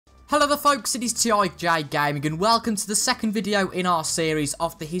Hello there folks, it is BIAGGI Gaming and welcome to the second video in our series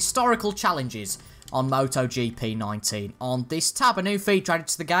of the historical challenges on MotoGP 19. On this tab, a new feature added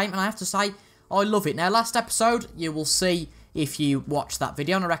to the game, and I have to say, I love it. Now, last episode, you will see if you watch that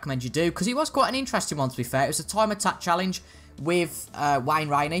video, and I recommend you do, because it was quite an interesting one to be fair. It was a time attack challenge with Wayne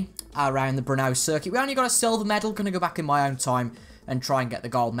Rainey around the Brno circuit. We only got a silver medal, going to go back in my own time and try and get the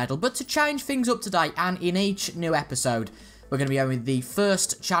gold medal. But to change things up today, and in each new episode, we're going to be going with the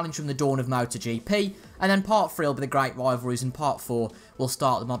first challenge from the dawn of MotoGP, and then part 3 will be the great rivalries, and part 4 will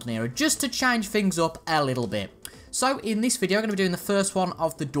start the modern era, just to change things up a little bit. So, in this video, I'm going to be doing the first one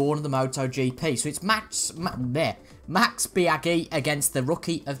of the dawn of the MotoGP. So, it's Max BIAGGI against the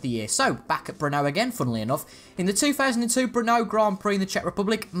Rookie of the Year. So, back at Brno again, funnily enough. In the 2002 Brno Grand Prix in the Czech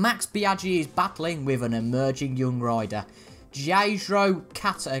Republic, Max BIAGGI is battling with an emerging young rider, Jairo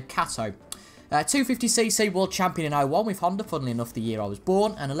Kato. 250cc world champion in 01 with Honda, funnily enough the year I was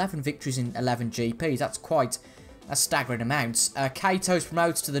born, and 11 victories in 11 GPs. That's quite a staggering amount. Kato's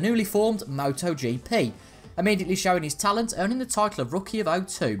promoted to the newly formed MotoGP, immediately showing his talent, earning the title of Rookie of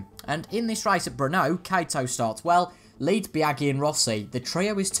 02. And in this race at Brno, Kato starts well, leads BIAGGI and Rossi. The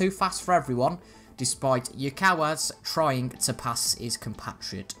trio is too fast for everyone, despite Yukawa's trying to pass his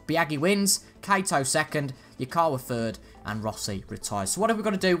compatriot. BIAGGI wins, Kato second, Yukawa third, and Rossi retires. So what have we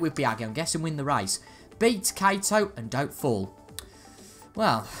got to do with BIAGGI? I'm guessing win the race. Beat Kato and don't fall.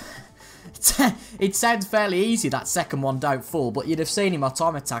 Well, it sounds fairly easy, that second one, don't fall, but you'd have seen in my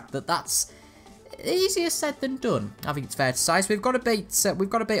time attack that that's easier said than done. I think it's fair to say. So we've got to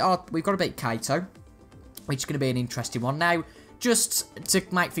beat Kato, which is going to be an interesting one. Now, just to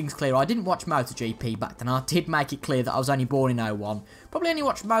make things clear, I didn't watch MotoGP back then. I did make it clear that I was only born in 01. Probably only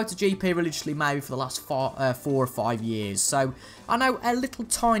watched MotoGP religiously maybe for the last 4 or 5 years. So I know a little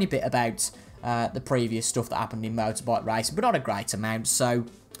tiny bit about the previous stuff that happened in motorbike racing, but not a great amount. So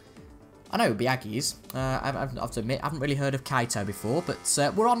I know who BIAGGI is. I have to admit, I haven't really heard of Kato before,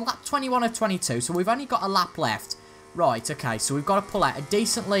 but we're on lap 21 of 22, so we've only got a lap left. Right, okay, so we've got to pull out a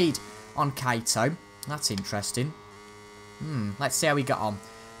decent lead on Kato. That's interesting. Let's see how we got on.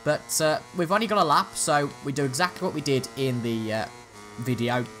 But we've only got a lap, so we do exactly what we did in the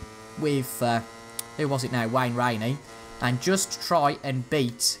video with, who was it now, Wayne Rainey, and just try and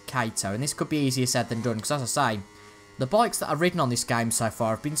beat Kato. And this could be easier said than done, because as I say, the bikes that I've ridden on this game so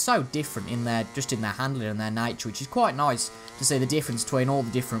far have been so different in their handling and their nature, which is quite nice to see the difference between all the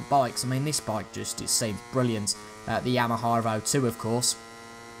different bikes. I mean, this bike just, it seems brilliant. The Yamaha Evo 2, of course.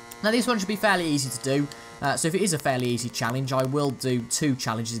 Now, this one should be fairly easy to do. So if it is a fairly easy challenge, I will do 2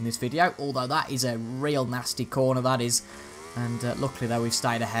 challenges in this video, although that is a real nasty corner, that is. And luckily, though, we've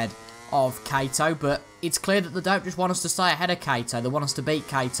stayed ahead of Kato, but it's clear that they don't just want us to stay ahead of Kato, they want us to beat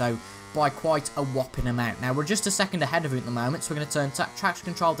Kato by quite a whopping amount. Now, we're just a second ahead of him at the moment, so we're going to turn traction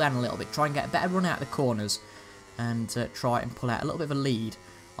control down a little bit, try and get a better run out of the corners, and try and pull out a little bit of a lead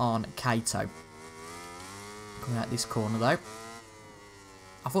on Kato. Coming out this corner, though.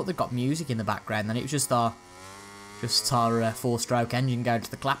 I thought they'd got music in the background, then it was just our 4-stroke engine going to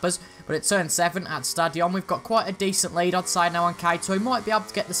the clappers. But at turn 7 at Stadion, we've got quite a decent lead, I'd say, now on Kato. He might be able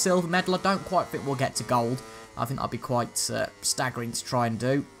to get the silver medal. I don't quite think we'll get to gold. I think that'd be quite staggering to try and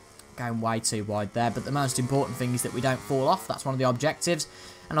do. Going way too wide there. But the most important thing is that we don't fall off. That's one of the objectives.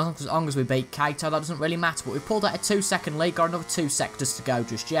 And as long as we beat Kato, that doesn't really matter. But we pulled out a 2-second lead. Got another 2 sectors to go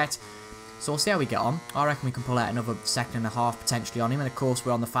just yet. So we'll see how we get on. I reckon we can pull out another 1.5 seconds potentially on him. And of course,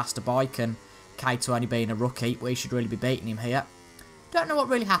 we're on the faster bike. And Kato only being a rookie, we should really be beating him here. Don't know what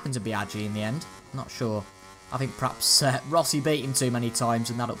really happened to BIAGGI in the end. Not sure. I think perhaps Rossi beat him too many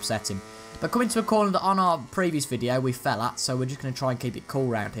times and that upset him. But coming to a corner that on our previous video we fell at. So we're just going to try and keep it cool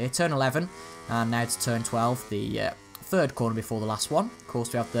round here. Turn 11. And now to turn 12. The third corner before the last one. Of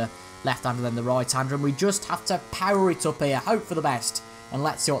course, we have the left-hander and then the right-hander. And we just have to power it up here. Hope for the best. And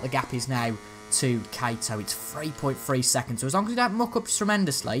let's see what the gap is now to Kato. It's 3.3 seconds. So as long as we don't muck up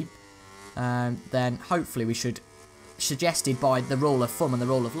tremendously, then hopefully we should, suggested by the rule of thumb and the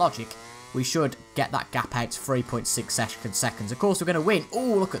rule of logic, we should get that gap out to 3.6 seconds. Of course, we're going to win.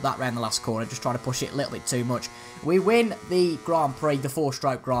 Oh, look at that round the last corner. Just trying to push it a little bit too much. We win the Grand Prix, the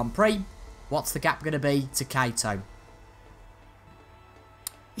 4-stroke Grand Prix. What's the gap going to be to Kato?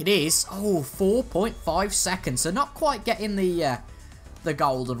 It is, 4.5 seconds. So not quite getting the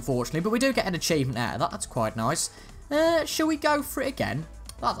gold, unfortunately, but we do get an achievement out of that. That's quite nice. Shall we go for it again?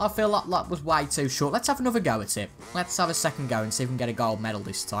 I feel like that was way too short. Let's have another go at it. Let's have a second go and see if we can get a gold medal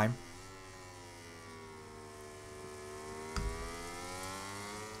this time.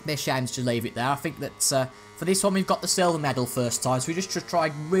 Be a shame to leave it there. I think that for this one we've got the silver medal first time, so we just try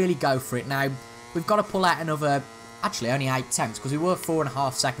and really go for it. Now, we've got to pull out another actually only 8 tenths, because we were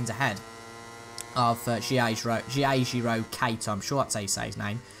 4.5 seconds ahead of Giacomo Kato. I'm sure that's how you say his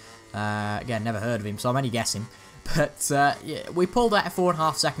name. Again, never heard of him, so I'm only guessing. But yeah, we pulled out a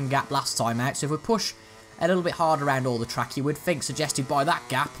 4.5 second gap last time out, so if we push a little bit harder around all the track, you would think, suggested by that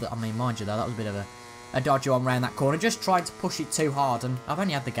gap, that, I mean, mind you though, that was a bit of a dodgy one around that corner, just trying to push it too hard, and I've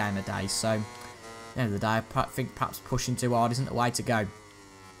only had the game a day, so at the end of the day, I think perhaps pushing too hard isn't the way to go.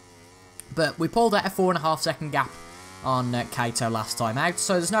 But we pulled out a 4.5 second gap on Kato last time out,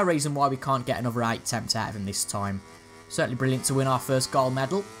 so there's no reason why we can't get another 8 attempts out of him this time. Certainly brilliant to win our first gold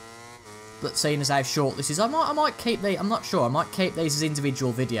medal. But seeing as how short this is, I might keep the, I'm not sure, I might keep these as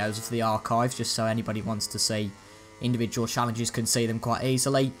individual videos for the archives, just so anybody wants to see individual challenges can see them quite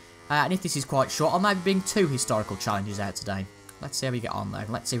easily. And if this is quite short, I'll maybe bring 2 historical challenges out today. Let's see how we get on though.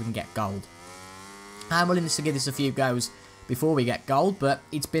 Let's see if we can get gold. I'm willing to give this a few goes before we get gold, but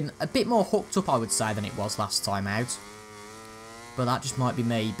it's been a bit more hooked up, I would say, than it was last time out. But that just might be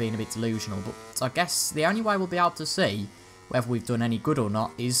me being a bit delusional. But I guess the only way we'll be able to see whether we've done any good or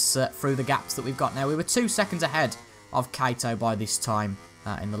not is through the gaps that we've got now. We were 2 seconds ahead of Kato by this time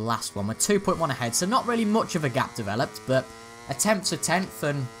in the last one. We're 2.1 ahead, so not really much of a gap developed, but a tenth's a tenth,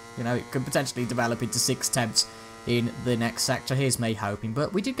 and you know, it could potentially develop into 6 tenths in the next sector. Here's me hoping,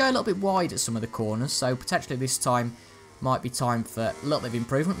 but we did go a little bit wide at some of the corners, so potentially this time might be time for a little bit of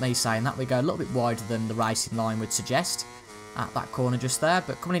improvement. Me saying that, we go a little bit wider than the racing line would suggest at that corner just there,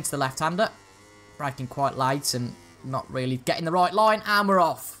 but coming into the left-hander, braking quite late and not really getting the right line, and we're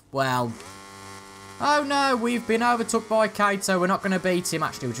off. Well, oh no, we've been overtook by Kato. We're not going to beat him.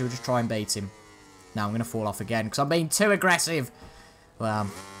 Actually, we'll just try and beat him. No, I'm going to fall off again because I'm being too aggressive. Well,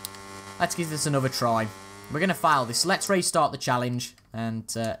 let's give this another try. We're going to fail this. Let's restart the challenge.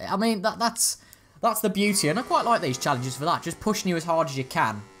 And, I mean, that's the beauty. And I quite like these challenges for that. Just pushing you as hard as you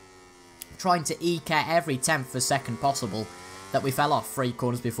can. Trying to eke out every tenth of a second possible that we fell off 3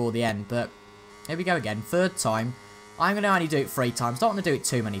 corners before the end. But here we go again. 3rd time. I'm going to only do it 3 times. Don't want to do it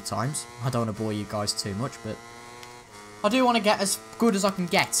too many times. I don't want to bore you guys too much, but I do want to get as good as I can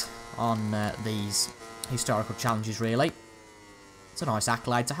get on these historical challenges, really. It's a nice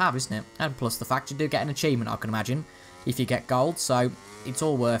accolade to have, isn't it? And plus the fact you do get an achievement, I can imagine, if you get gold, so it's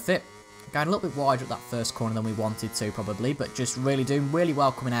all worth it. Going a little bit wider at that first corner than we wanted to, probably, but just really doing really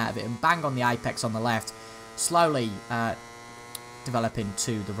well coming out of it, and bang on the apex on the left, slowly developing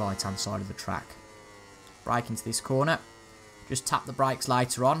to the right-hand side of the track. Brake into this corner, just tap the brakes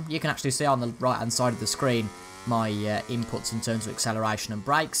later on. You can actually see on the right-hand side of the screen my inputs in terms of acceleration and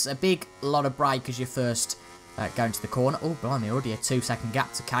brakes. A big lot of brake as you first go into the corner. Oh, blimey, already a 2-second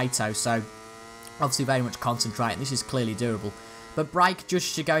gap to Kato, so obviously very much concentrating. This is clearly doable. But brake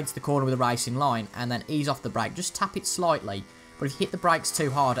just as you go into the corner with a racing line, and then ease off the brake. Just tap it slightly, but if you hit the brakes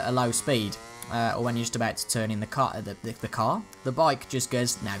too hard at a low speed, or when you're just about to turn in the car, the bike just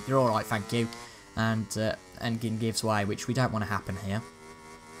goes, no, you're alright, thank you. And gives way, which we don't want to happen here,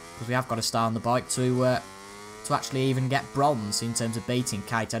 because we have got to stay on the bike to actually even get bronze in terms of beating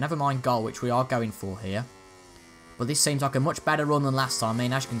Kato. Never mind goal, which we are going for here. But this seems like a much better run than last time. I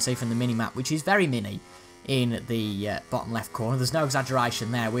mean, as you can see from the mini-map, which is very mini in the bottom left corner. There's no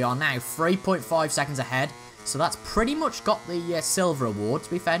exaggeration there. We are now 3.5 seconds ahead, so that's pretty much got the silver award. To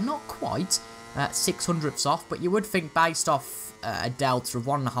be fair, not quite 600ths off, but you would think based off a delta of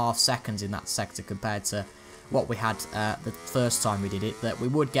 1.5 seconds in that sector compared to what we had the first time we did it, that we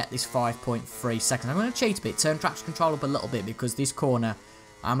would get this 5.3 seconds. I'm going to cheat a bit, turn traction control up a little bit, because this corner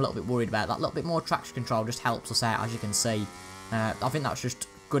I'm a little bit worried about. That little bit more traction control just helps us out, as you can see. I think that's just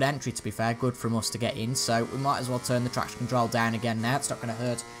good entry, to be fair, good from us to get in, so we might as well turn the traction control down again now. It's not going to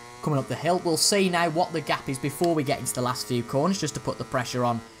hurt coming up the hill. We'll see now what the gap is before we get into the last few corners, just to put the pressure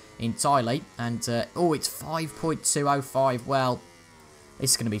on entirely. And oh, it's 5.205. Well,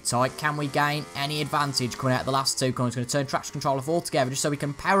 this is going to be tight. Can we gain any advantage coming out of the last 2 corners? Going to turn traction control off altogether just so we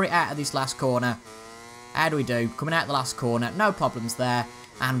can power it out of this last corner. How do we do? Coming out of the last corner, no problems there.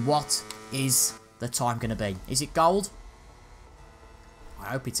 And what is the time going to be? Is it gold? I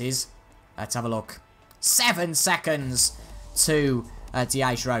hope it is. Let's have a look. 7 seconds to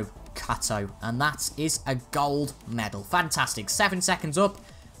Giacomo Kato, and that is a gold medal. Fantastic. 7 seconds up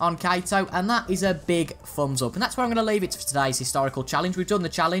on Kato, and that is a big thumbs up. And that's where I'm going to leave it for today's historical challenge. We've done the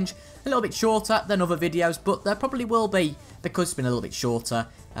challenge a little bit shorter than other videos, but there probably will be, because it's been a little bit shorter,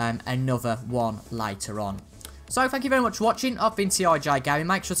 another one later on. So thank you very much for watching. I've been TIJ Gaming.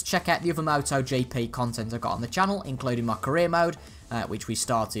 Make sure to check out the other MotoGP content I've got on the channel, including my career mode, which we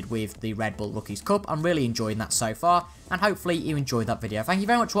started with the Red Bull Rookies Cup. I'm really enjoying that so far, and hopefully you enjoyed that video. Thank you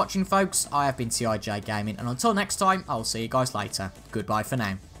very much for watching, folks. I have been TIJ Gaming, and until next time, I'll see you guys later. Goodbye for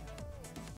now.